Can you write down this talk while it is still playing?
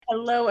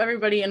Hello,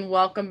 everybody, and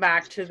welcome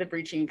back to the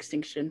Breaching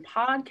Extinction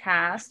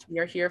podcast. We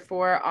are here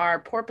for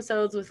our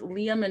episodes with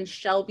Liam and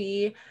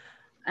Shelby.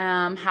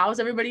 How's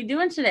everybody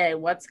doing today?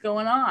 What's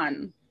going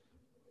on?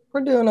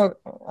 I'm doing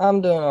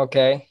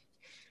okay.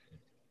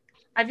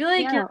 I feel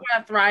like you're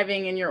kind of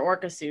thriving in your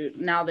orca suit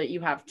now that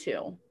you have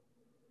two.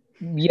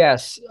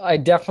 Yes, I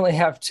definitely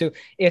have to.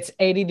 It's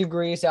 80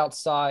 degrees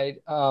outside.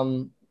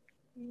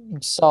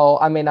 So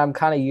I mean, I'm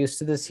kind of used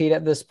to this heat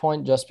at this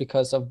point just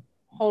because of.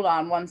 Hold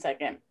on one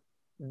second.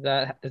 Is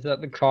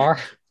that the car?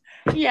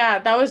 Yeah,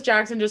 that was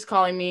Jackson just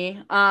calling me.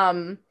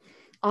 I'll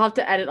have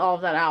to edit all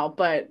of that out.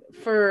 But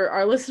for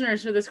our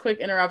listeners, for this quick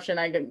interruption,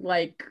 I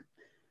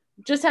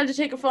just had to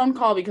take a phone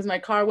call because my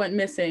car went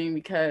missing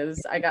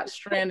because I got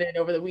stranded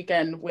over the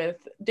weekend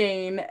with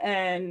Dane,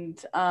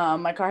 and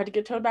my car had to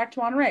get towed back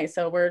to Monterey.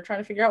 So we're trying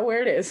to figure out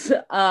where it is.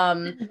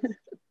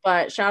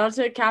 But shout out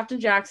to Captain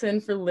Jackson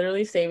for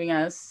literally saving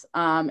us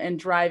and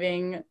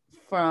driving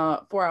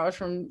from 4 hours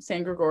from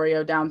San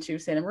Gregorio down to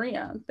Santa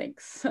Maria.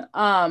 Thanks.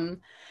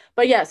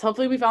 But yes,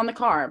 hopefully we found the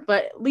car.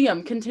 But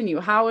Liam, continue.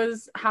 How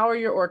are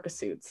your orca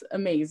suits?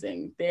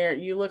 Amazing.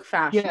 You look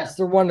fashionable. Yes,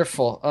 they're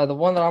wonderful. The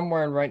one that I'm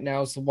wearing right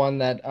now is the one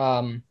that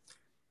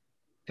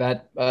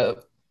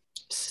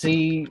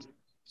see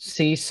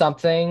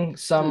something,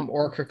 some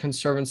orca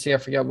conservancy. I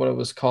forget what it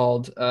was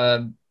called.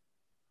 I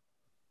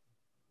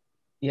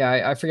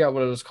forget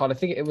what it was called. I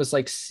think it was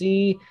like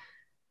Sea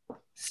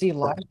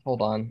Life.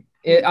 Hold on.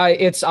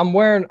 I'm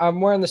wearing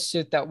the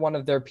suit that one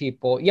of their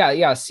people.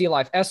 Yeah, Sea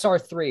Life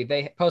SR3.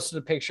 They posted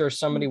a picture of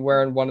somebody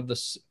wearing one of the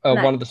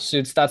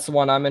suits. That's the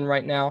one I'm in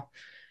right now.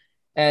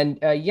 And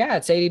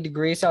it's 80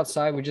 degrees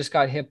outside. We just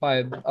got hit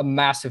by a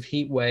massive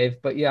heat wave,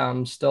 but yeah,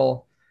 I'm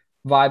still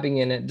vibing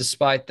in it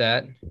despite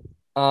that.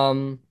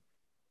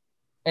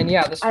 And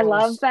yeah, I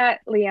love that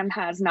Liam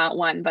has not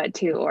one but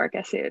two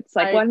orca suits.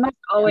 Like one must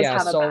always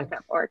have a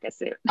backup orca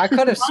suit. I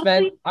could have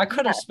spent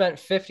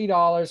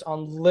 $50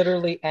 on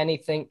literally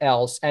anything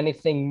else,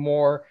 anything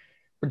more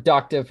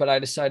productive, but I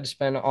decided to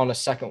spend on a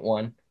second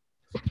one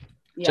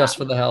just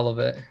for the hell of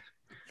it.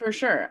 For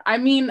sure. I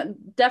mean,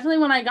 definitely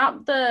when I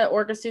got the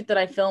orca suit that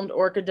I filmed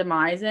Orca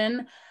Demise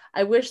in,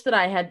 I wish that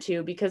I had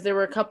two because there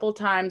were a couple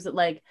times that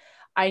like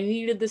I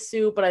needed the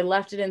suit, but I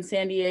left it in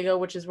San Diego,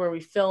 which is where we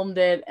filmed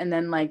it, and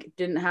then like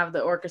didn't have the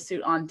orca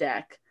suit on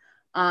deck.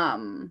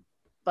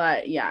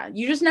 But yeah,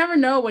 you just never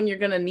know when you're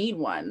gonna need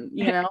one,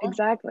 you know?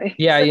 Exactly.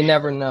 Yeah, you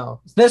never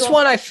know. This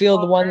one, I feel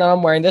the one that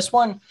I'm wearing, this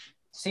one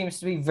seems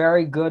to be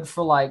very good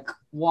for like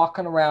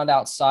walking around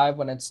outside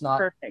when it's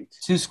not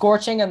too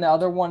scorching, and the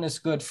other one is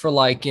good for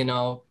like,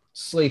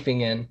 sleeping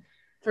in.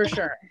 For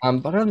sure.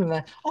 But other than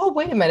that, oh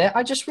wait a minute,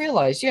 I just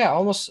realized,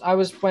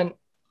 when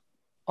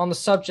on the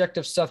subject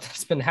of stuff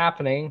that's been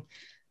happening,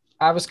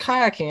 I was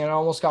kayaking and I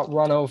almost got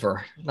run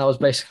over. That was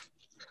basically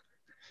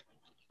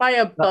by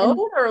a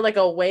boat or like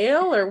a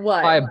whale or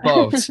what? By a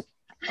boat.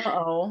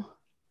 Uh-oh.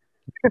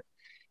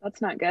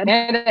 That's not good.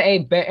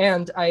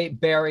 And I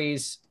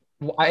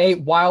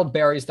ate wild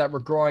berries that were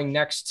growing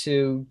next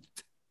to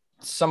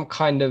some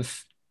kind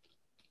of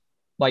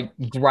like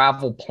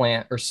gravel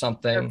plant or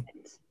something.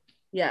 Perfect.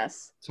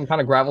 Yes. Some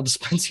kind of gravel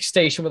dispensing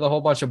station with a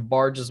whole bunch of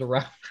barges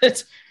around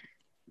it.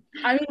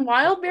 I mean,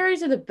 wild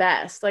berries are the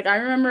best. Like I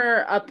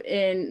remember up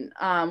in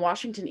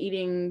Washington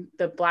eating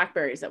the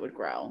blackberries that would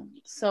grow.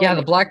 So yeah,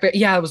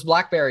 it was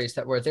blackberries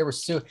they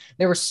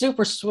were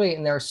super sweet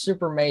and they were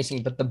super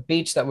amazing. But the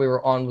beach that we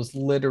were on was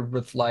littered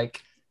with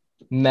like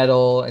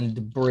metal and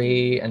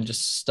debris and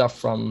just stuff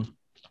from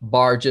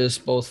barges,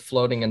 both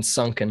floating and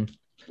sunken.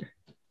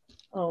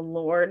 Oh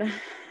Lord,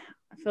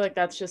 I feel like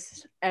that's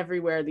just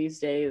everywhere these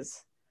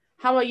days.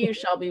 How about you,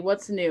 Shelby?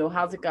 What's new?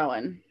 How's it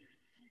going?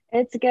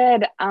 It's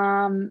good.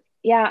 In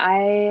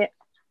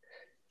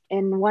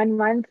 1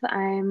 month,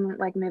 I'm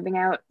like moving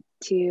out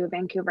to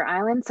Vancouver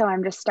Island. So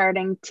I'm just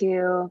starting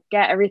to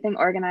get everything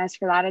organized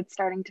for that. It's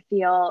starting to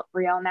feel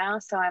real now.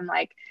 So I'm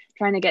like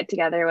trying to get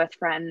together with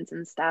friends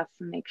and stuff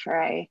and make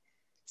sure I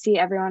see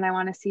everyone I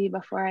want to see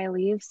before I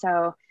leave.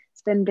 So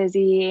it's been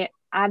busy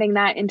adding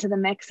that into the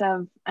mix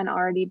of an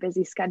already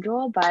busy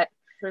schedule, but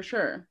for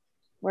sure,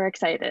 we're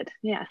excited.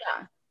 Yeah,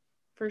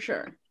 for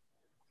sure.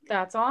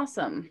 That's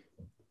awesome.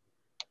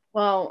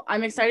 Well,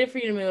 I'm excited for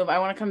you to move. I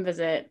want to come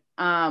visit.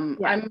 I'm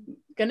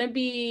going to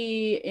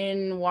be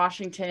in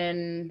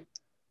Washington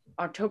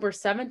October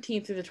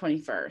 17th through the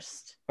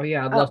 21st. Oh,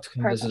 yeah. I'd love to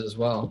come visit as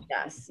well.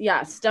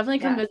 Yes. Definitely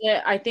come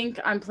visit. I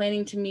think I'm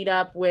planning to meet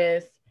up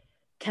with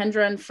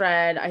Kendra and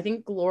Fred. I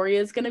think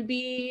Gloria is going to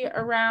be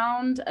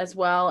around as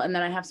well. And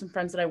then I have some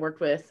friends that I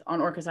worked with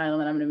on Orcas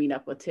Island that I'm going to meet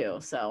up with too.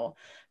 So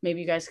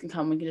maybe you guys can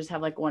come. We can just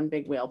have like one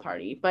big whale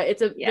party. But it's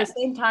the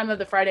same time of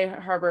the Friday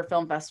Harbor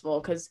Film Festival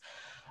because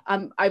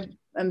I'm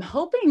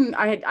hoping,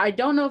 I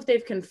don't know if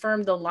they've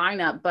confirmed the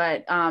lineup,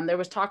 but there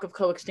was talk of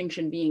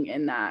Co-Extinction being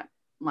in that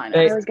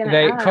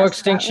lineup.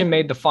 Co-Extinction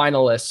made the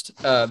finalist.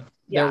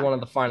 They're one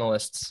of the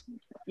finalists.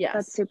 Yeah,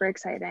 that's super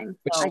exciting.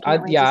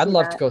 I'd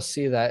love to go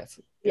see that.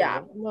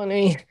 Yeah,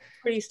 money.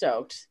 Pretty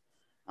stoked.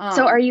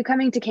 So are you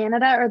coming to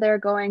Canada or they're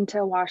going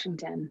to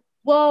Washington?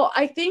 Well,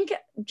 I think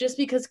just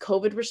because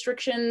COVID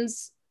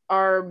restrictions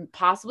are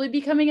possibly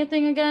becoming a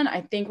thing again,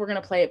 I think we're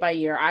gonna play it by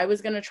ear. I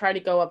was gonna try to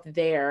go up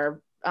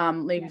there,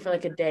 maybe for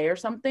like a day or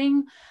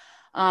something.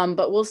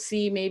 But we'll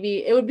see.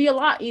 Maybe it would be a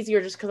lot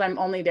easier just because I'm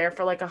only there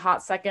for like a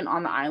hot second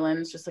on the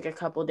islands, just like a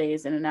couple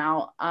days in and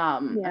out.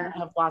 And I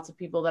have lots of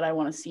people that I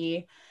want to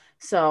see.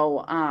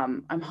 So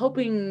I'm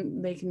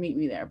hoping they can meet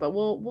me there, but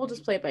we'll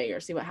just play it by ear,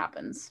 see what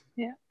happens.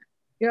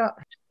 Yeah.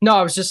 No,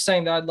 I was just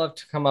saying that I'd love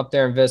to come up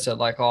there and visit,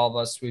 like all of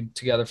us, we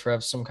together for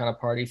have some kind of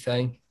party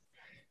thing.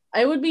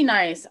 It would be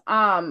nice.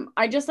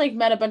 I just like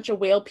met a bunch of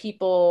whale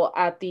people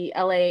at the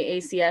LA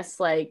ACS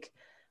like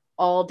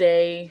all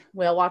day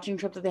whale watching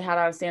trip that they had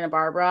out of Santa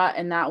Barbara,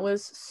 and that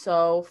was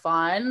so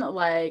fun.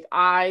 Like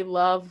I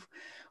love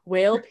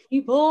whale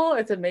people.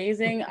 It's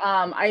amazing.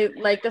 I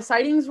like the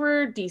sightings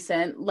were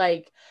decent.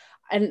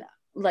 And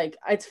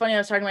it's funny, I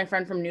was talking to my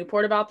friend from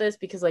Newport about this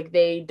because like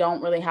they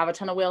don't really have a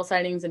ton of whale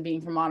sightings, and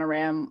being from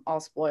Monterey, I'm all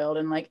spoiled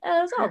and like, it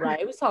was all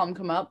right. We saw them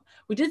come up.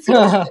 We did see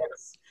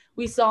orcas.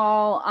 We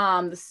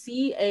saw the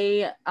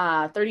CA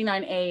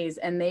 39As,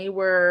 and they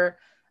were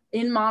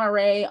in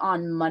Monterey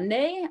on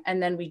Monday,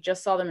 and then we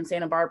just saw them in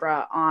Santa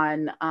Barbara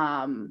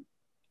on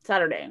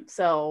Saturday.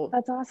 So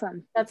that's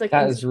awesome. That's like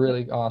that is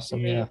really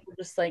awesome. Yeah,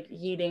 just like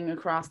yeeting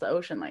across the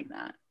ocean like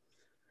that.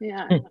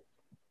 Yeah,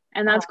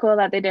 and that's cool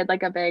that they did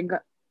like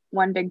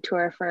one big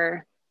tour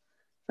for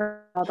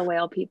all the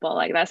whale people.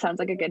 Like that sounds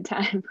like a good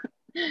time.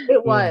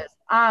 It was.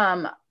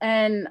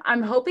 And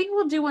I'm hoping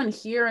we'll do one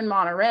here in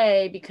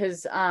Monterey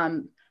because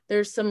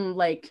there's some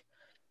like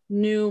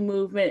new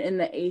movement in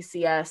the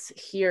ACS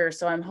here.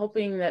 So I'm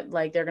hoping that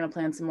like they're gonna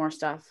plan some more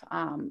stuff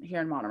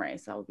here in Monterey.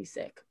 So that would be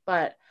sick.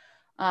 But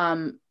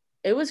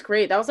it was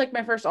great. That was like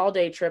my first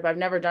all-day trip. I've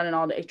never done an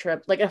all-day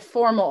trip, like a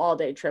formal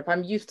all-day trip.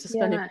 I'm used to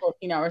spending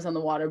 14 hours on the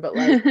water, but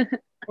like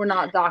we're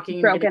not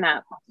docking. Broken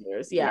up.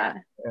 Yeah.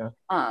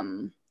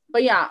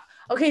 But yeah.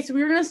 Okay, so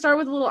we were gonna start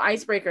with a little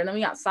icebreaker, and then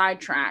we got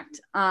sidetracked.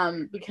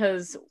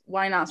 Because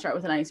why not start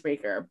with an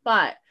icebreaker?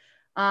 But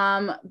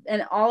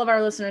and all of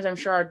our listeners, I'm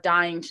sure, are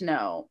dying to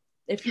know,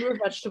 if you were a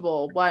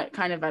vegetable, what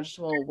kind of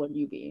vegetable would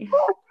you be?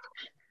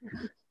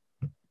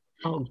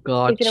 Oh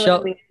God.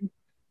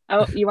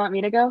 Oh, you want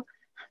me to go?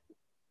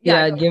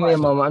 Yeah, give me a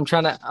moment. I'm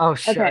trying to. Oh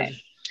shit. Okay.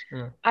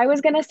 I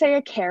was gonna say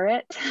a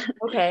carrot.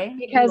 Okay.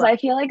 Because I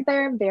feel like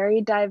they're very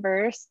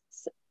diverse,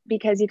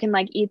 because you can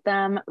like eat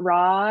them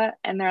raw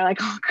and they're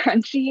like all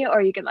crunchy,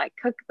 or you can like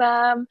cook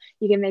them,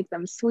 you can make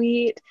them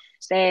sweet.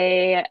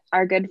 They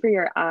are good for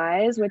your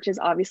eyes, which is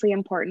obviously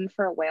important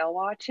for whale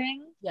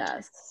watching.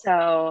 Yes.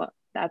 So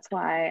that's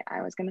why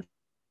I was gonna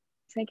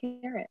say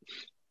carrot.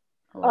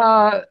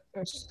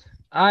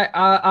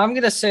 I'm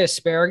gonna say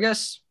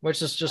asparagus,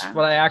 which is just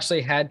what I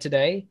actually had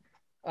today.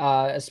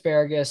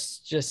 Asparagus,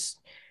 just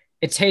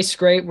it tastes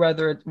great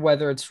whether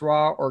it's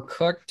raw or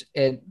cooked.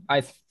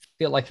 I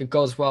feel like it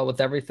goes well with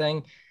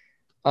everything.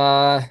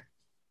 And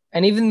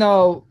even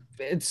though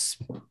it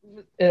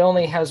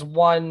only has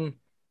one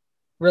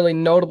really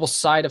notable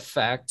side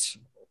effect,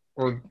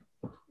 or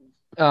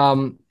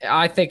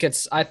I think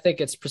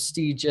it's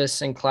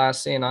prestigious and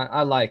classy, and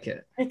I like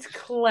it. It's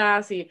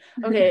classy.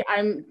 Okay,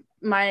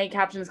 my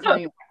caption is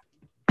coming.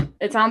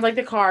 It sounds like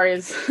the car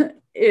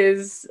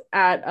is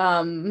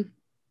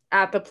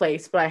at the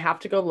place, but I have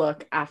to go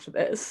look after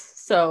this.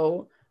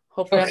 So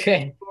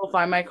hopefully we'll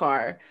find my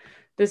car.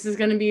 This is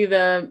going to be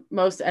the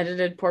most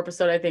edited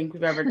Porpoisode I think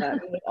we've ever done,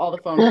 with all the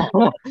phone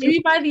calls. Maybe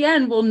by the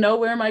end we'll know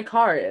where my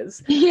car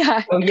is.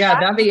 Yeah. Oh yeah,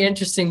 that'd be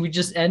interesting. We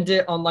just end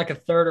it on like a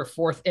third or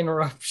fourth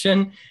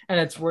interruption, and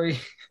it's where you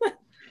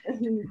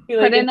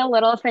put in a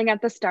little thing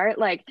at the start,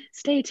 like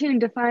stay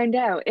tuned to find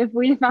out if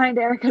we find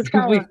Erica's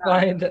car.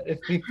 If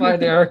we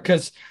find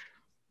Erica's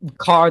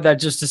car that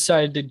just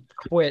decided to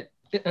quit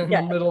in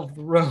the middle of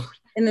the road.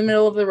 In the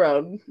middle of the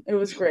road. It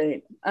was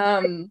great.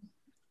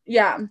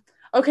 Yeah.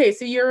 Okay,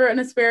 so you're an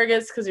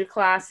asparagus because you're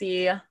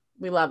classy.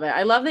 We love it.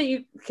 I love that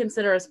you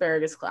consider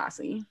asparagus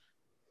classy.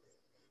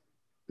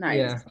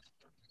 Nice.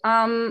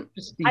 Yeah.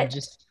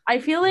 I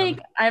feel like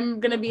I'm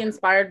gonna be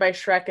inspired by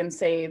Shrek and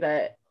say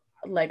that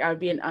like I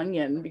would be an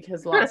onion,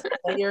 because lots of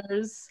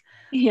layers.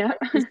 Yeah.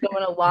 Just go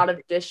in a lot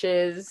of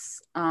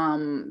dishes.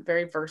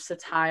 Very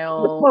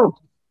versatile.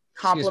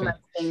 Complements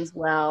things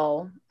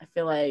well. I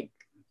feel like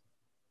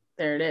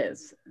there it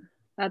is.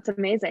 That's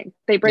amazing.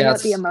 They bring out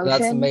the emotion.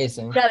 That's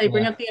amazing. Yeah, they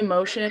bring up the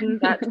emotion.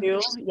 That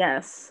too.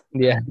 Yes.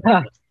 Yeah.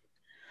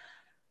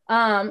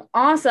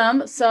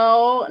 Awesome.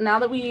 So now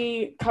that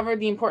we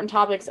covered the important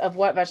topics of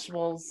what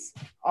vegetables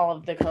all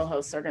of the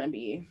co-hosts are going to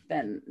be,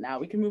 then now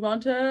we can move on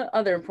to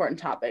other important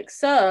topics.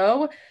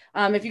 So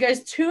if you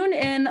guys tuned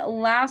in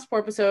last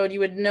episode,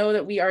 you would know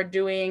that we are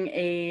doing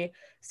a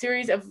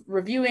series of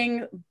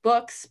reviewing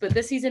books, but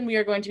this season we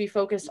are going to be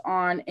focused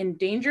on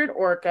Endangered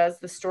Orcas,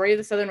 The Story of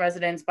the Southern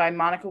Residents by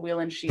Monica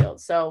Whelan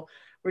Shields. So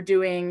we're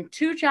doing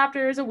 2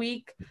 chapters a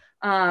week.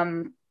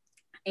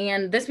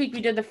 And this week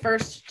we did the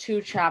first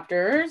 2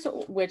 chapters,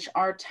 which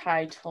are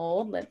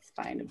titled, let's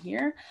find them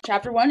here.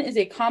 Chapter 1 is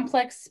a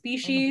complex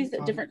species,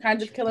 different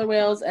kinds of killer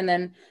whales, and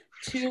then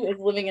 2 is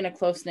living in a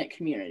close-knit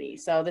community.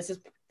 So this is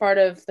part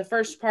of the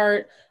first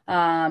part,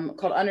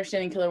 called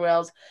Understanding Killer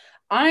Whales.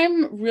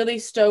 I'm really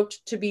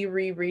stoked to be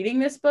rereading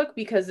this book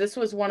because this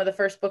was one of the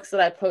first books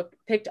that I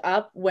picked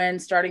up when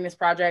starting this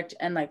project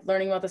and like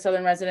learning about the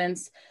Southern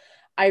residents.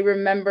 I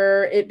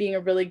remember it being a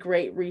really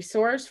great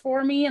resource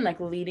for me and like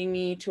leading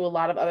me to a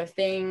lot of other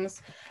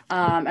things.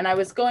 And I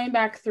was going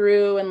back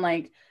through and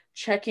like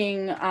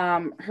checking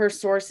her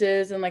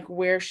sources and like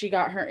where she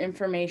got her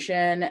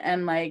information,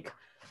 and like,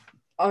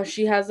 oh,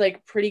 she has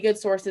like pretty good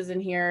sources in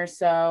here.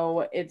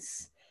 So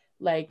it's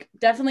like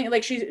definitely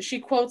like she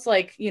quotes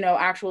like, you know,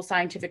 actual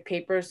scientific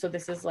papers. So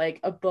this is like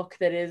a book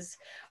that is,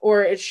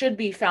 or it should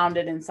be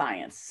founded in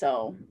science.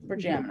 So we're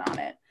jamming on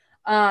it.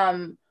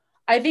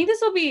 I think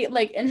this will be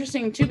like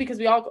interesting too, because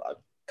we all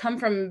come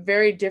from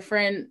very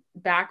different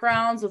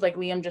backgrounds, with like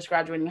Liam just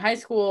graduating high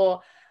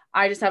school.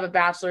 I just have a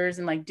bachelor's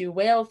and like do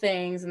whale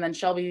things. And then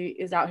Shelby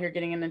is out here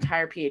getting an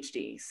entire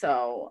PhD.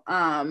 So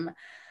I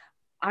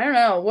don't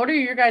know. What are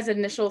your guys'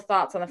 initial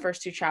thoughts on the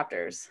first 2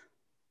 chapters?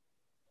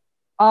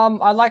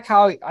 I like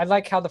how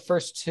the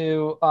first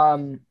 2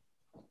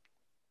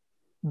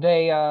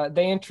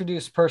 they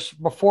introduce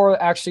before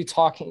actually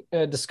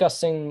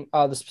discussing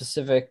the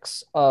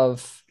specifics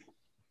of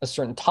a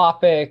certain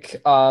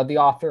topic. The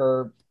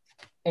author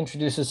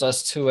introduces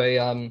us to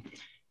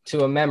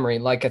a memory.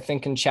 Like I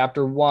think in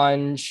chapter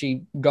 1,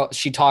 she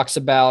talks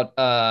about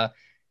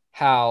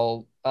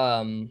how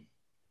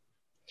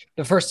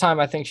the first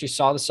time I think she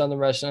saw the Southern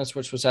residents,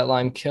 which was at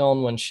Lime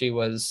Kiln, when she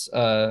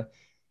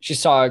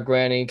saw a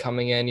granny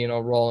coming in, you know,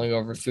 rolling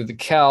over through the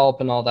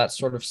kelp and all that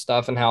sort of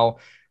stuff, and how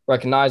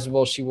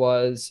recognizable she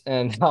was,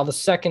 and how the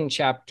second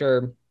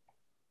chapter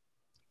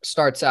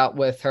starts out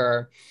with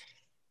her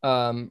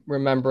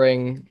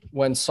remembering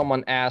when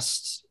someone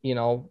asked, you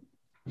know,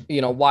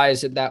 why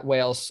is it that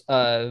whales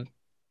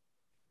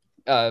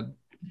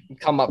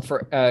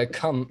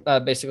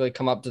basically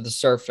come up to the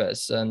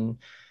surface, and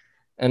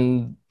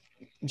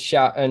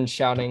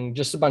shouting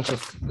just a bunch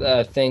of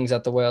things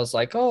at the whales,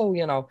 like, oh,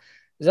 you know,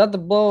 is that the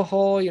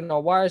blowhole? You know,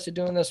 why is it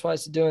doing this? Why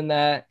is it doing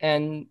that?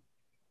 And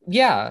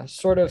yeah,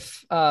 sort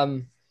of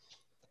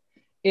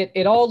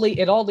it all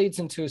leads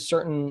into a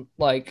certain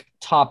like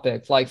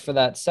topic. Like for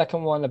that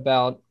second one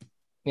about,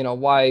 you know,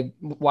 why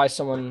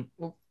someone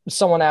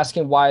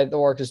asking why the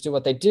orcas do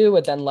what they do,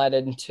 it then led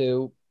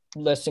into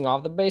listing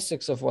off the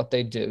basics of what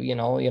they do. You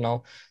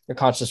know, they're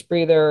conscious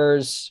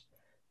breathers.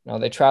 You know,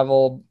 they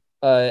travel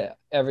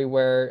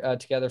everywhere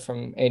together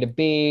from A to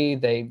B.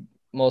 They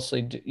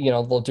mostly do, you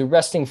know, they'll do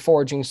resting,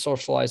 foraging,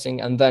 socializing,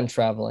 and then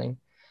traveling.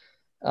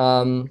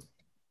 And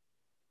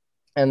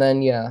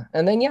then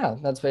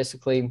that's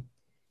basically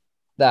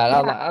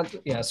that.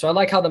 So I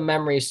like how the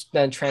memories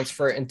then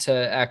transfer into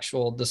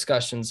actual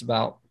discussions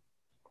about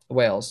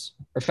whales,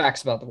 or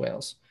facts about the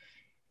whales.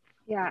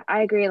 Yeah,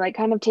 I agree. Like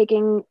kind of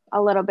taking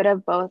a little bit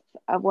of both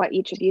of what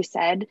each of you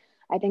said.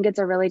 I think it's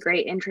a really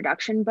great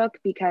introduction book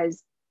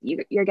because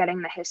you're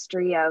getting the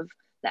history of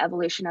the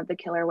evolution of the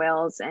killer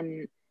whales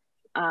and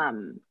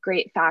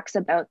great facts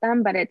about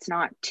them, but it's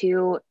not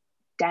too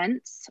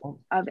dense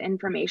of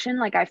information.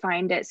 Like I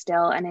find it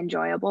still an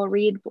enjoyable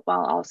read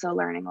while also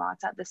learning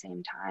lots at the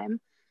same time.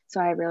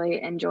 So I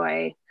really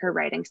enjoy her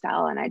writing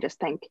style, and I just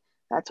think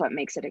that's what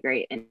makes it a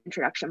great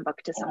introduction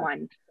book to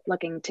someone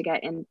looking to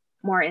get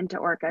more into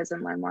orcas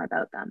and learn more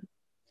about them.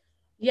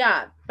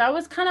 Yeah, that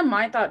was kind of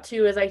my thought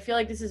too, is I feel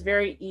like this is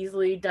very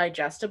easily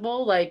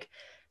digestible. Like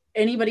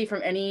anybody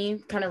from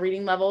any kind of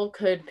reading level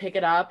could pick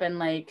it up, and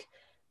like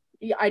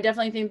I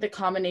definitely think the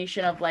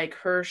combination of like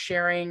her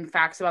sharing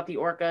facts about the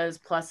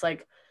orcas plus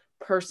like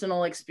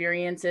personal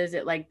experiences,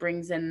 it like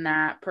brings in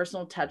that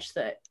personal touch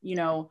that, you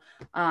know,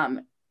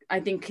 I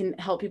think can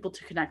help people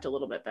to connect a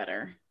little bit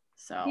better.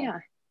 So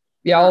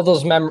yeah, all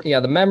those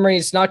the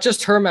memories, not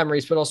just her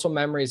memories, but also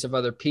memories of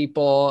other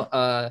people.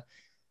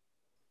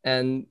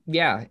 And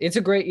yeah, it's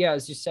a great,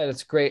 as you said,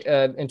 it's a great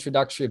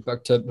introductory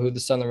book to who the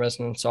Southern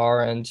residents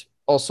are, and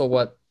also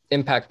what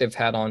impact they've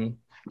had on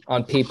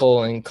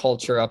people and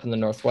culture up in the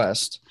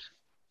Northwest.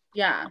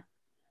 Yeah.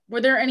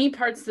 Were there any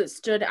parts that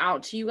stood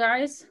out to you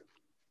guys?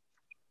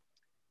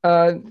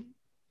 I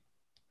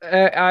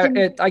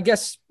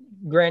guess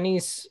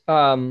Granny's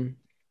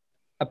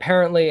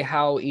apparently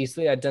how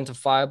easily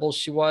identifiable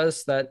she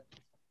was, that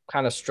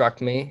kind of struck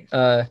me.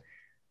 I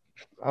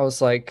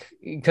was like,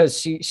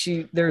 because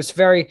there's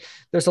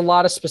a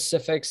lot of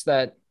specifics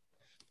that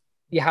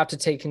you have to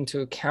take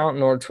into account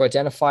in order to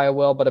identify a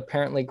whale, but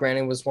apparently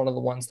Granny was one of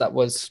the ones that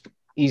was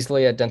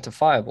easily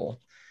identifiable.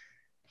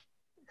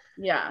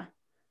 Yeah.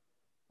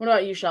 What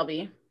about you,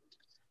 Shelby?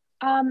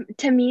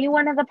 To me,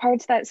 one of the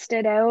parts that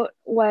stood out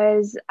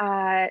was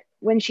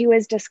when she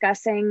was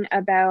discussing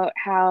about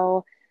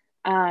how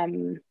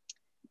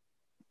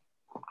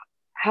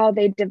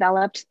they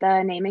developed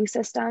the naming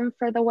system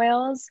for the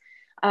whales.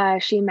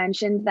 She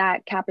mentioned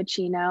that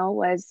Cappuccino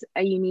was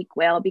a unique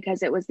whale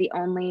because it was the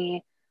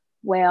only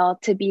whale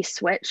to be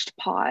switched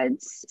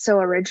pods. So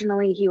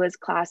originally he was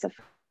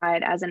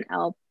classified as an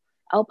L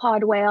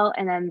pod whale,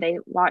 and then they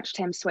watched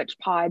him switch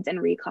pods and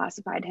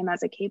reclassified him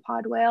as a K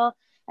pod whale.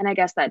 And I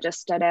guess that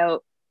just stood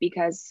out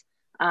because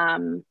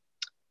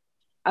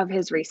of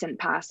his recent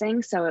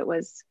passing. So it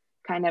was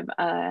kind of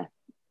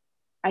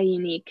a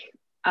unique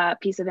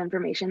piece of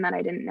information that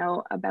I didn't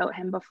know about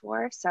him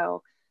before.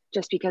 So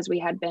just because we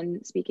had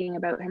been speaking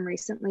about him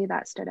recently,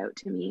 that stood out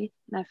to me,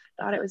 and I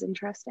thought it was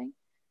interesting.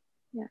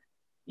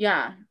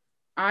 Yeah,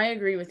 I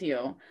agree with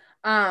you.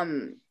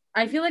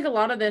 I feel like a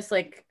lot of this,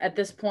 like at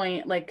this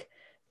point, like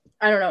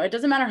I don't know, it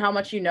doesn't matter how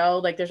much you know,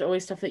 like there's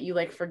always stuff that you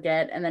like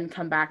forget and then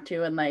come back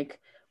to. And like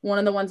one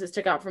of the ones that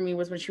stuck out for me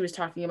was when she was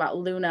talking about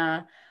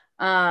Luna.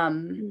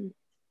 And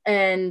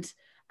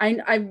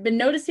I've been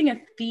noticing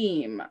a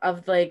theme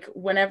of like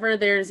whenever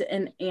there's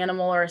an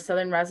animal or a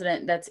Southern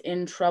resident that's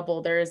in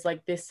trouble, there is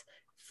like this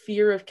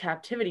fear of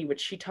captivity,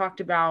 which she talked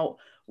about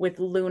with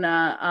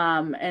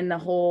Luna, and the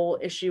whole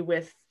issue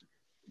with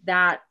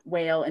that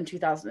whale in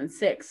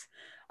 2006.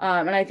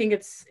 And I think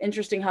it's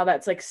interesting how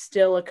that's like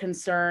still a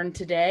concern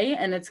today.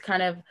 And it's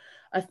kind of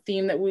a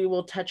theme that we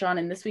will touch on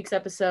in this week's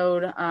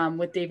episode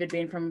with David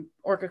Bain from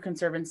Orca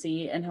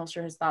Conservancy, and he'll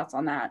share his thoughts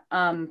on that.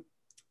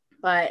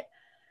 But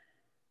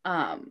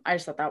I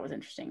just thought that was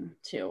interesting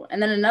too. And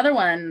then another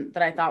one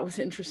that I thought was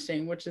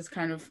interesting, which is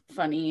kind of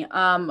funny.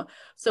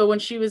 So when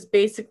she was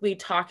basically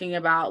talking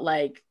about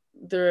like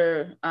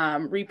the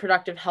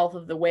reproductive health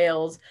of the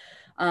whales,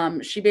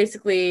 she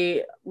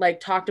basically like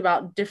talked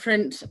about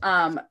different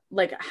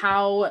like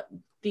how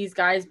these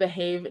guys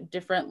behave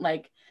different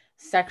like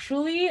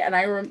sexually. And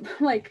I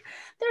like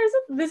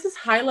this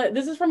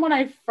is from when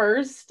I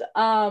first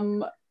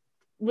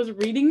was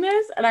reading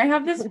this, and I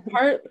have this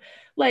part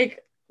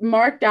like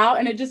marked out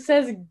and it just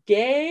says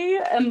gay,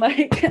 and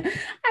like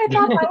I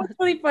thought that was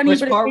really funny.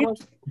 Which but part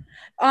was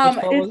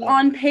it's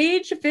on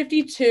page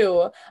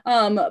 52.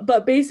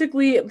 But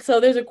basically, so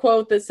there's a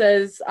quote that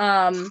says,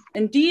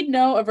 indeed,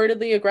 no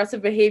overtly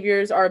aggressive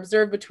behaviors are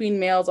observed between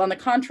males. On the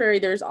contrary,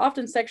 there's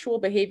often sexual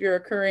behavior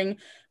occurring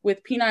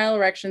with penile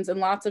erections and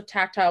lots of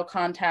tactile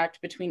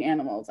contact between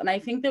animals. And I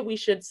think that we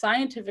should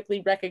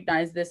scientifically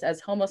recognize this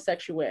as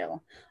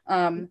homosexual.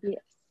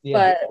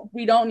 But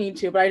we don't need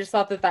to. But I just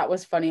thought that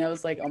was funny. I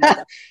was like, oh my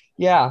God.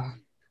 Yeah.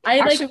 I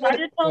actually tried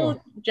to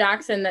tell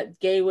Jackson that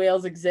gay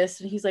whales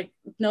exist, and he's like,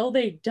 no,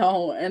 they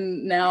don't.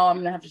 And now I'm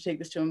gonna have to take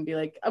this to him and be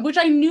like, which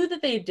I knew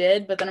that they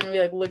did, but then I'm gonna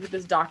be like, look at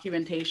this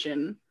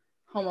documentation.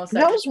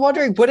 Homosexual. I was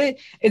wondering,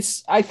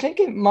 I think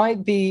it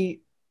might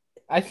be,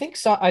 I think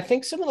some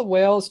of the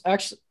whales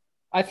actually,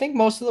 I think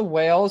most of the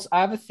whales,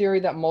 I have a theory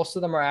that most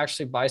of them are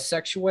actually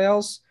bisexual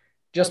whales,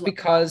 just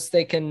because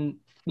they can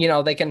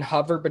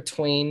hover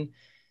between,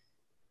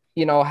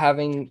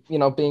 having,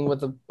 being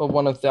with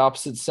one of the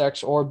opposite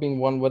sex or being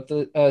one with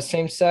the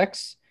same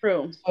sex.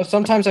 True. So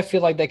sometimes I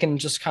feel like they can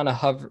just kind of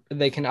hover.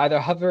 They can either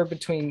hover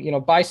between,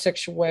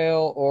 bisexual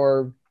whale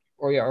or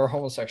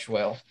homosexual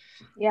whale.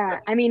 Yeah.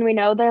 I mean, we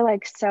know they're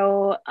like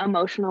so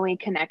emotionally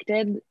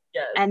connected.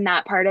 Yes. And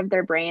that part of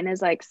their brain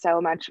is like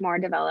so much more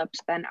developed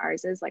than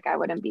ours is. Like, I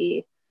wouldn't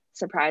be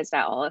surprised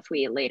at all if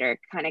we later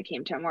kind of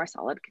came to a more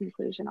solid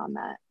conclusion on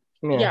that.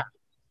 Yeah.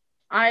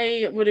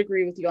 I would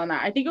agree with you on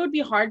that. I think it would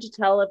be hard to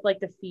tell if like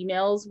the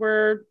females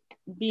were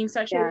being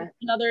sexual with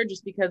another,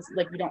 just because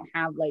like we don't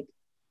have like,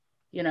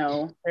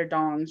 their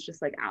dongs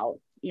just like out,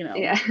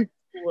 Yeah.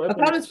 I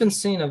thought it's been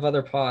seen of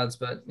other pods,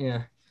 but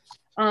yeah.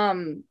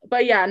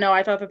 But yeah, no,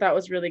 I thought that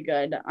was really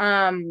good.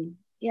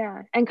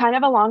 Yeah. And kind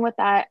of along with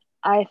that,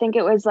 I think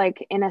it was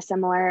like in a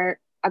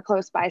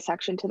close by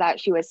section to that,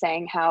 she was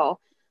saying how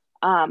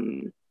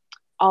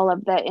all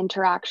of the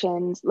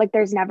interactions, like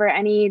there's never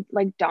any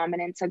like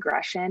dominance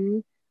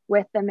aggression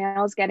with the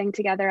males getting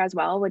together as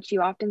well, which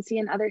you often see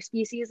in other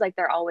species. Like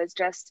they're always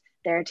just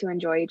there to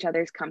enjoy each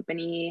other's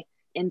company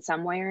in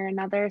some way or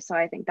another. So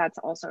I think that's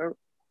also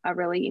a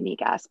really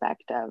unique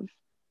aspect of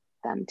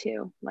them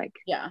too. Like,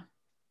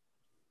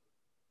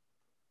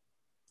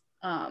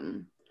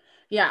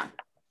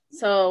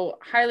 so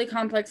highly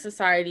complex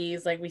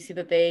societies, like we see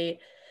that they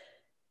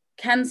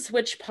can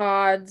switch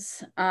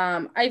pods.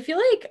 I feel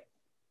like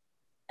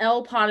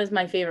L pod is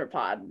my favorite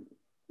pod.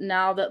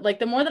 Now that like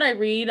the more that I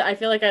read, I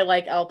feel like I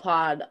like L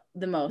pod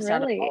the most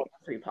out of all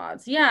the 3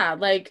 pods. Yeah,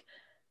 like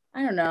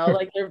I don't know,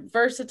 like they're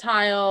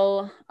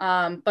versatile.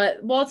 But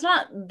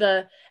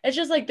it's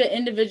just like the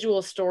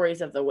individual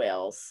stories of the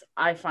whales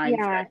I find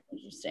very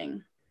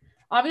interesting.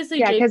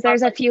 Obviously, because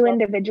there's a few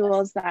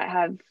individuals that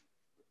have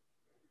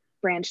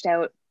branched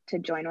out to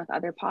join with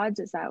other pods.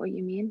 Is that what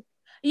you mean?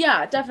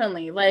 Yeah,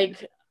 definitely.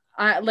 Like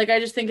I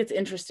just think it's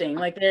interesting.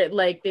 Like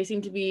they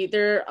seem to be,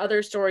 there are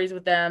other stories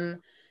with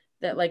them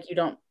that like you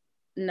don't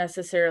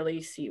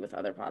necessarily see with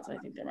other pods. I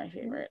think they're my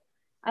favorite.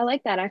 I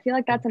like that. I feel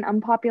like that's an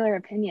unpopular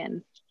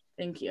opinion.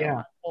 Thank you.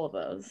 Yeah. All of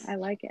those. I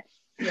like it.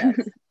 Yes.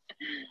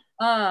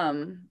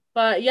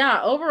 But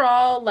yeah,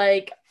 overall,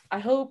 like I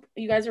hope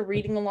you guys are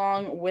reading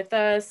along with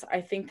us.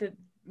 I think that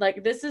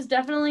like this is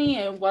definitely,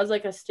 it was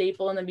like a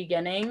staple in the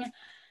beginning,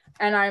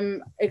 and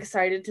I'm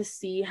excited to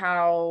see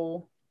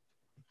how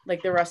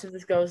like the rest of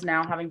this goes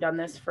now, having done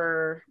this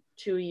for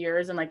 2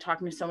 years and like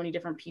talking to so many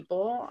different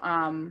people.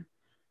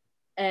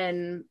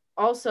 And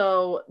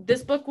also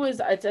this book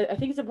was, I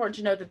think it's important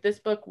to note that this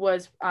book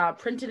was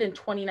printed in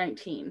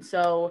 2019,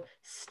 so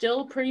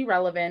still pretty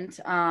relevant,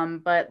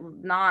 but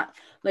not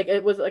like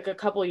it was like a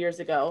couple years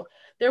ago.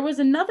 There was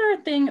another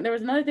thing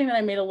that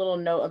I made a little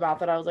note about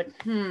that I was like,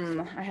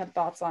 I had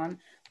thoughts on.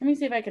 Let me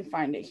see if I can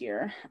find it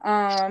here.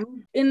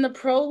 In the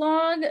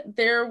prologue,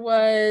 there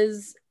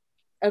was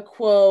a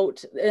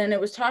quote, and it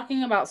was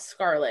talking about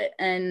Scarlet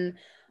and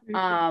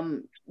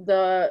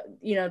the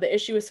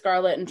issue with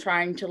Scarlet and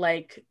trying to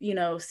like,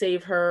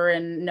 save her,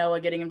 and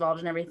Noah getting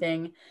involved in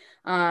everything.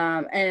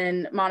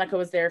 And Monica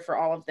was there for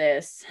all of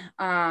this.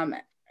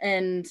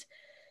 And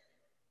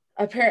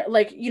apparently,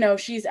 like,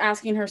 she's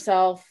asking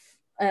herself,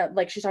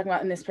 like she's talking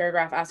about in this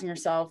paragraph, asking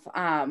herself,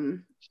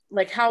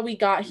 like how we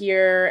got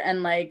here,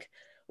 and like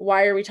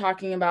why are we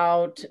talking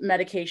about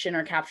medication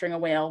or capturing a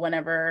whale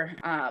whenever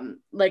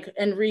like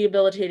and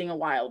rehabilitating a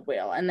wild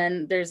whale. And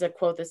then there's a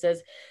quote that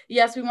says,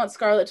 yes, we want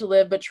Scarlet to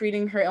live, but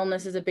treating her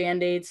illness is a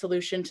band-aid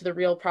solution to the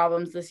real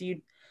problems this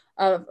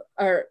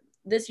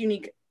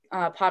unique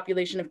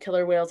population of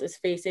killer whales is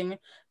facing.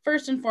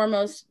 First and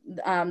foremost,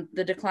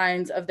 the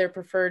declines of their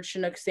preferred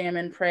Chinook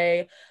salmon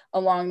prey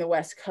along the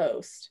West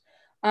Coast.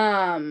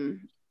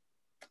 And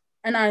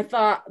I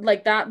thought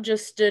like that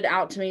just stood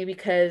out to me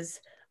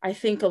because I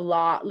think a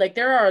lot, like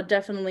there are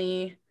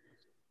definitely,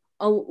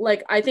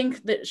 like I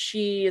think that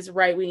she is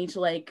right. We need to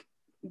like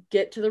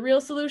get to the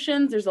real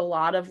solutions. There's a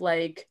lot of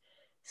like,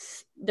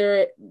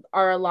 there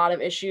are a lot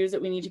of issues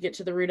that we need to get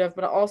to the root of,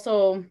 but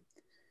also,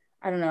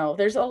 I don't know,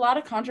 there's a lot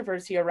of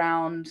controversy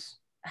around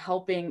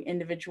helping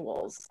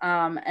individuals.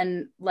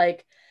 And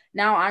like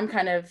now I'm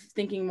kind of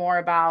thinking more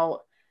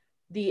about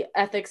the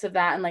ethics of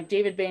that, and like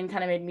David Bain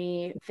kind of made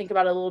me think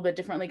about it a little bit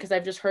differently because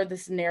I've just heard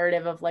this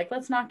narrative of like,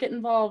 let's not get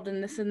involved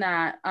in this and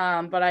that,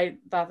 but I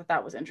thought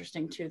that was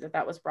interesting too,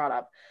 that was brought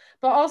up.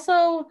 But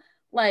also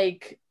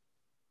like,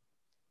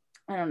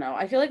 I don't know,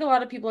 I feel like a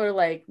lot of people are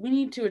like, we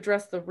need to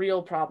address the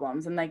real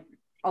problems, and like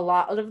a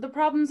lot of the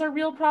problems are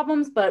real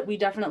problems, but we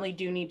definitely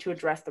do need to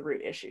address the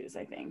root issues,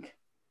 I think.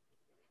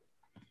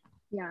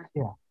 Yeah.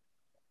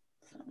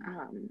 So,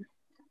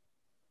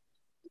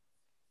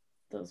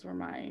 that was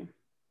my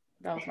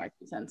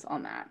 2 cents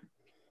on that.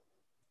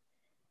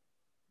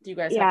 Do you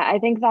guys I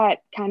think that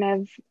kind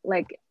of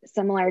like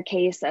similar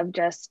case of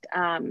just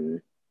I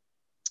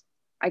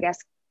guess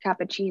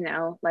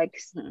Cappuccino, like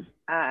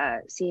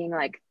seeing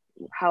like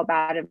how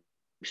bad of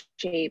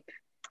shape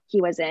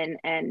he was in,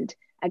 and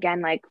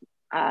again like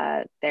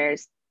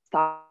there's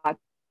thoughts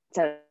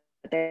out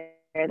there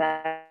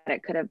that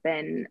it could have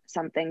been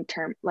something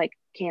like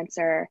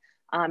cancer,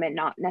 and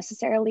not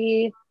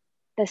necessarily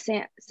the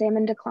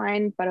salmon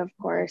decline. But of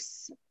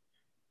course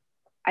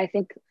I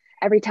think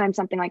every time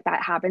something like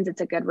that happens,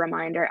 it's a good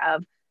reminder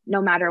of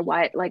no matter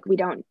what, like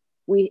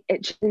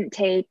it shouldn't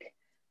take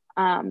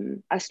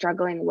a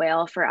struggling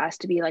whale for us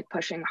to be like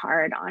pushing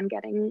hard on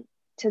getting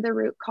to the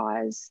root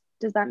cause.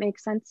 Does that make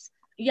sense?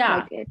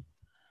 Yeah, like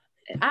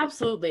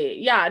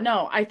absolutely. Yeah,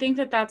 no, I think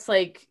that's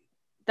like,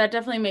 that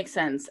definitely makes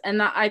sense.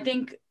 And that, I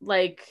think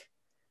like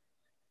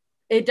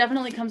it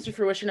definitely comes to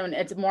fruition, and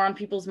it's more on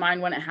people's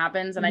mind when it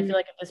happens. And I feel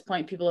like at this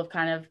point, people have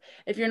kind of,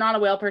 if you're not a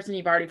whale person,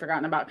 you've already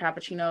forgotten about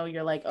Cappuccino.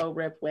 You're like, oh,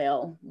 rip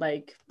whale,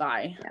 like,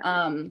 bye.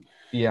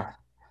 Yeah.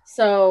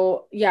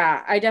 So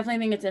yeah, I definitely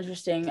think it's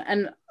interesting.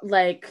 And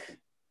like,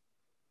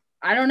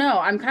 I don't know,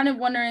 I'm kind of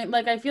wondering,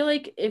 like, I feel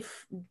like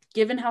if,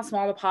 given how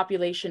small the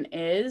population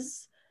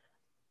is,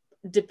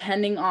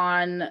 depending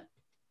on,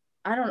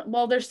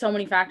 well, there's so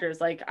many factors.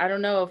 Like, I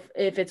don't know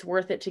if it's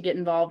worth it to get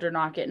involved or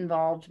not get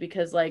involved,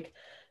 because like,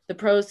 the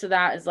pros to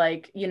that is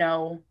like,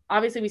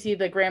 obviously we see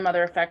the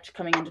grandmother effect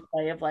coming into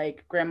play of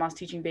like grandmas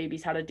teaching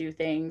babies how to do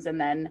things, and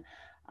then,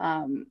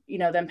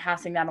 them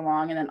passing that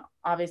along. And then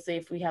obviously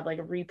if we have like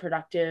a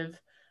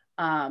reproductive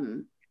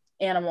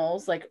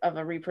animals, like of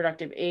a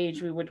reproductive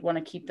age, we would want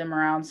to keep them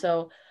around.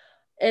 So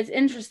it's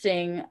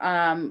interesting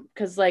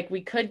because like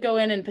we could go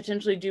in and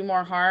potentially do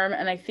more harm.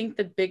 And I think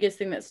the biggest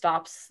thing that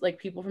stops like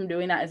people from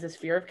doing that is this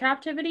fear of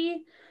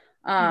captivity.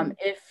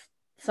 If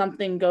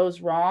something goes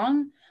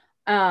wrong.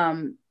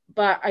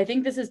 But I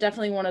think this is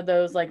definitely one of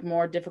those like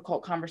more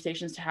difficult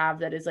conversations to have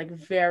that is like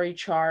very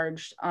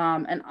charged.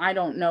 And I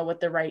don't know what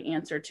the right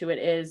answer to it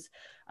is.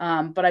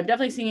 But I'm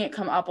definitely seeing it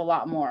come up a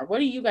lot more. What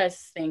do you guys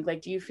think?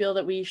 Like, do you feel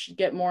that we should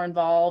get more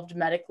involved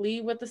medically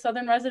with the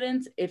Southern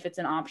residents if it's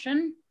an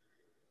option?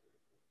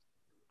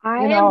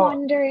 I am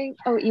wondering.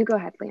 Oh, you go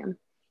ahead, Liam.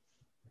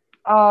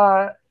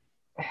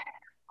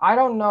 I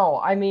don't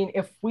know. I mean,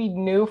 if we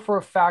knew for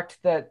a fact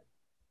that,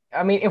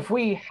 if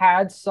we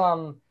had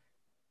some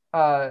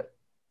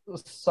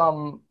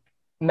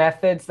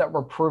methods that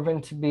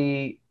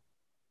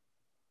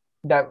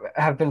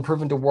have been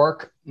proven to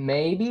work,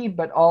 maybe,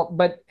 but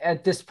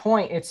at this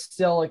point it's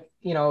still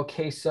a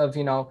case of,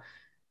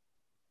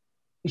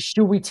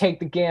 should we take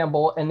the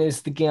gamble, and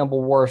is the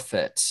gamble worth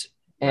it?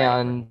 Right.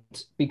 And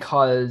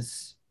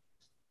because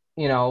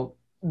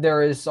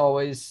there is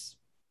always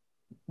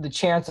the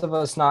chance of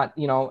us not,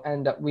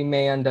 we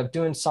may end up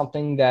doing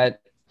something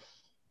that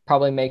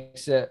probably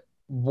makes it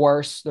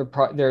worse,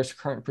 there's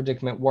current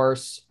predicament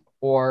worse,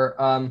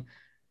 or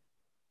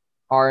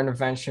our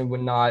intervention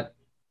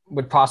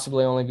would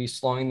possibly only be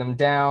slowing them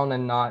down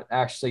and not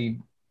actually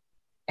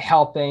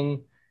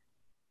helping.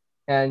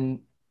 And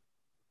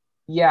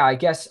yeah, I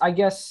guess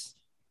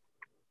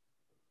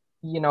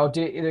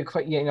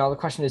the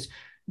question is,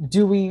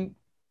 do we,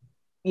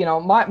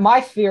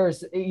 my fear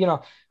is,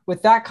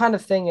 with that kind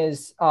of thing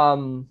is,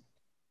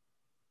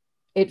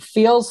 it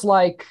feels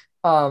like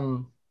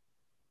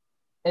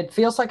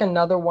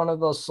another one of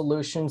those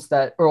solutions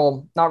that,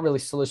 or not really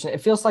solution,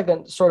 it feels like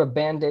a sort of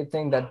band-aid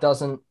thing that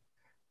doesn't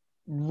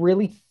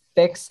really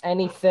fix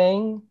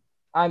anything.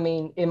 I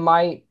mean, it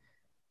might,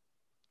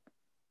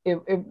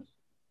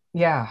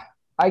 yeah,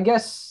 I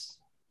guess.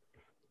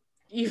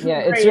 Yeah,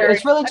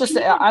 it's really just,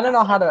 I don't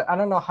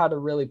know how to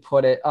really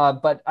put it.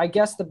 But I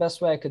guess the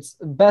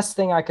best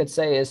thing I could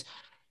say is,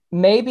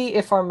 maybe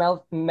if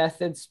our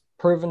methods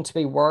proven to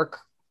be work,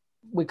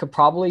 we could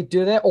probably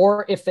do that,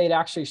 or if they'd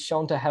actually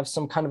shown to have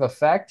some kind of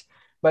effect.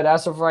 But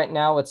as of right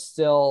now,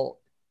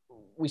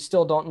 we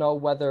still don't know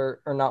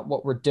whether or not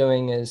what we're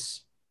doing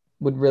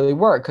would really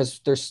work, because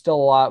there's still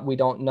a lot we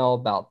don't know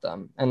about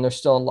them, and there's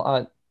still a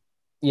lot.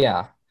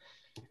 Yeah.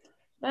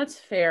 That's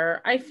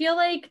fair. I feel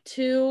like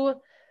too,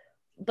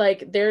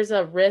 like there's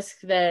a risk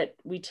that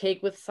we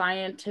take with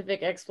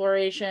scientific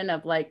exploration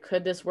of like,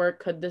 could this work?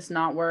 Could this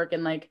not work?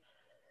 And like,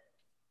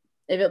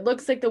 if it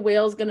looks like the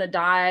whale's going to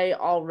die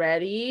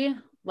already,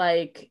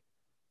 like,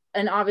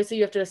 and obviously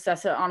you have to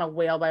assess it on a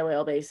whale by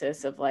whale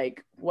basis of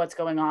like, what's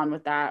going on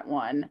with that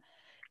one.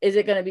 Is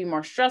it going to be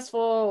more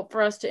stressful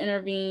for us to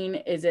intervene?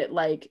 Is it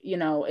like,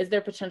 is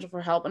there potential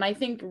for help? And I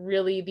think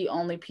really the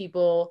only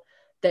people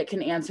that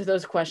can answer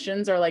those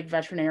questions are like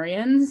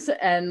veterinarians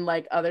and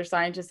like other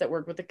scientists that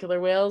work with the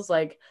killer whales.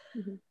 Like,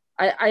 mm-hmm.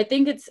 I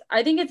think it's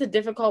a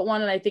difficult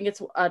one. And I think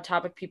it's a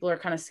topic people are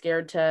kind of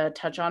scared to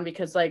touch on,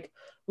 because like,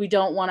 we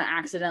don't want to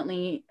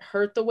accidentally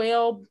hurt the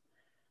whale,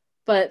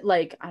 but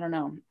like, I don't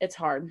know, it's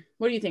hard.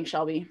 What do you think,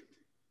 Shelby?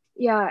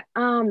 Yeah.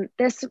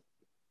 This,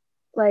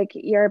 like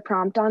your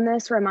prompt on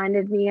this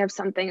reminded me of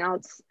something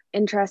else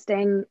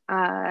interesting,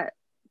 that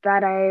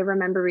I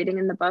remember reading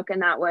in the book.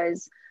 And that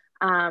was,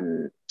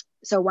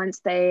 so once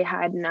they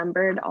had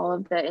numbered all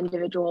of the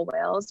individual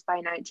whales by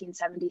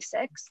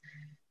 1976,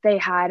 they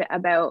had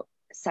about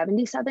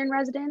 70 southern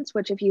residents,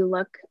 which if you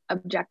look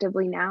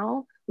objectively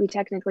now, we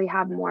technically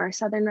have more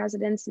southern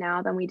residents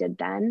now than we did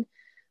then.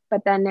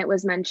 But then it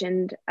was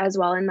mentioned as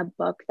well in the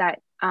book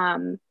that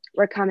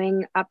we're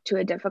coming up to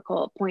a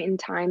difficult point in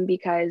time,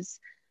 because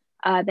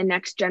the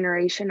next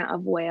generation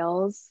of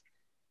whales,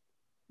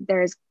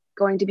 there's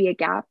going to be a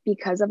gap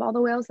because of all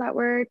the whales that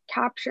were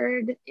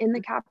captured in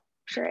the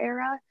capture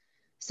era.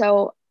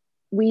 So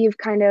we've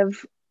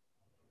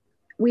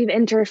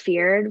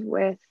interfered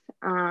with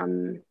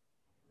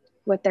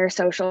their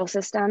social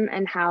system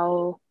and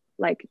how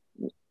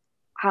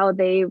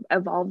they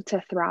evolved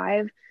to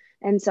thrive.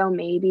 And so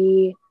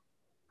maybe,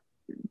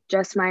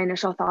 just my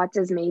initial thoughts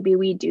is, maybe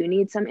we do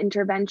need some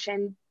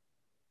intervention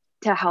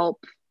to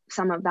help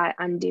some of that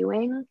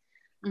undoing.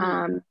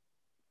 Mm-hmm.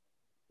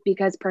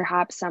 Because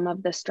perhaps some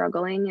of the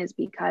struggling is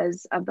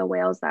because of the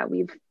whales that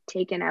we've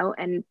taken out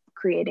and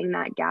creating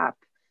that gap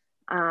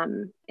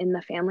in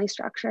the family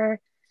structure.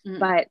 Mm-hmm.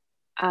 But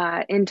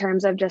in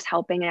terms of just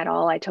helping at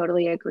all, I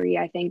totally agree.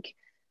 I think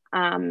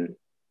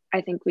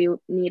we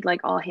need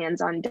like all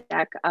hands on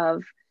deck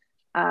of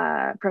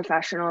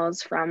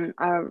professionals from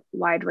a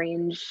wide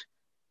range,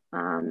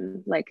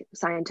 like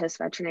scientists,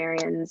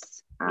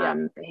 veterinarians,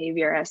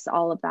 behaviorists,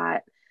 all of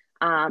that.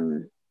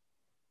 And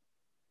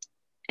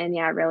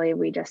yeah, really,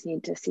 we just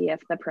need to see if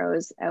the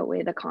pros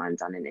outweigh the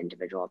cons on an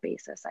individual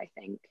basis, I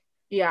think.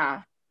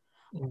 Yeah,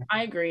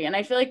 I agree. And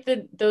I feel like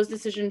those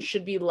decisions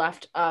should be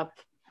left up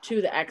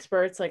to the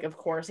experts, like, of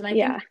course. And I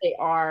think they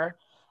are.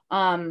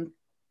 And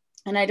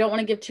I don't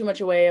want to give too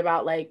much away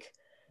about like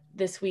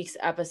this week's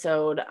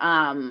episode.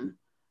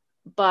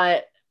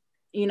 But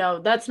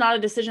that's not a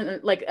decision,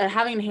 like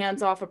having a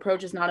hands-off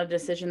approach is not a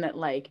decision that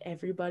like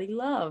everybody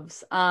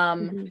loves.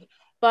 Mm-hmm.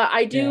 But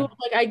I do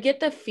like, I get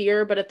the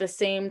fear, but at the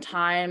same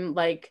time,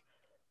 like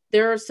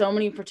there are so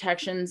many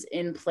protections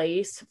in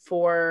place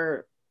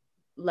for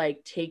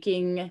like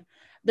taking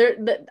there.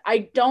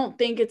 I don't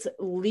think it's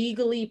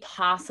legally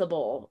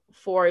possible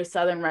for a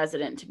southern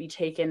resident to be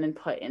taken and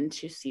put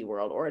into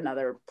SeaWorld or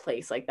another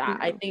place like that.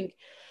 Mm-hmm. I think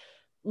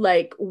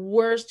like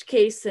worst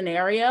case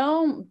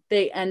scenario,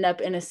 they end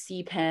up in a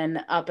sea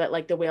pen up at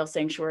like the whale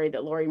sanctuary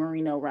that Lori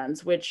Marino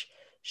runs, which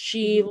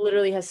she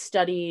literally has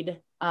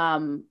studied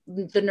the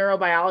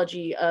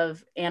neurobiology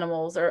of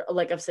animals, or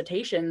like of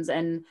cetaceans,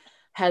 and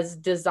has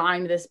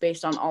designed this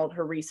based on all of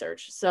her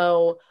research.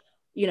 So,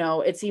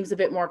 it seems a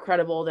bit more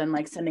credible than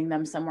like sending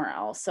them somewhere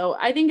else. So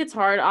I think it's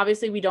hard.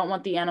 Obviously, we don't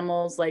want the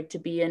animals like to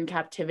be in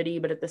captivity,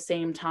 but at the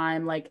same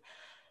time, like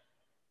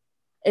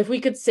if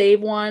we could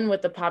save one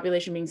with the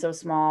population being so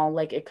small,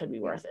 like it could be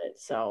worth it.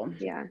 So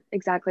yeah,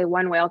 exactly.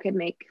 One whale could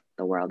make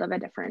the world of a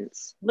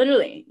difference.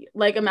 Literally,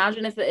 like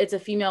imagine if it's a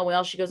female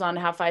whale, she goes on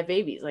to have 5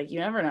 babies. Like you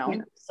never know.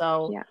 Yeah.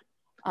 So Yeah.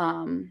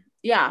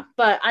 Yeah,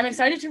 but I'm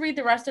excited to read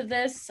the rest of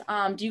this.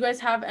 Do you guys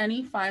have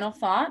any final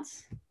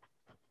thoughts?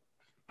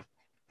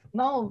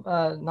 No,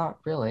 not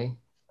really.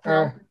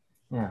 No?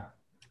 Yeah.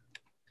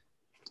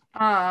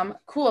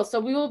 Cool. So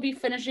we will be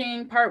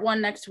finishing part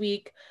 1 next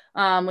week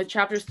with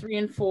chapters 3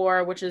 and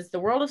 4, which is the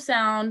world of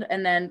sound,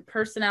 and then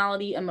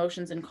personality,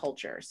 emotions, and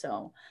culture.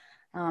 So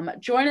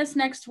join us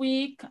next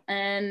week,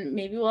 and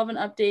maybe we'll have an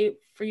update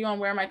for you on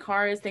where my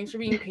car is. Thanks for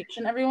being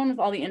patient, everyone, with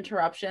all the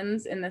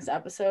interruptions in this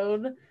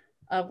episode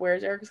of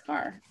Where's Erica's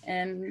Car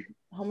and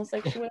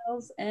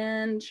homosexuals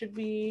and should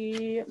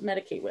we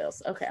medicate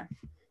whales. Okay.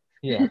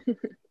 Yeah.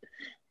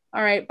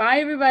 All right. Bye,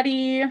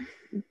 everybody.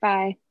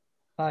 Bye.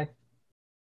 Bye.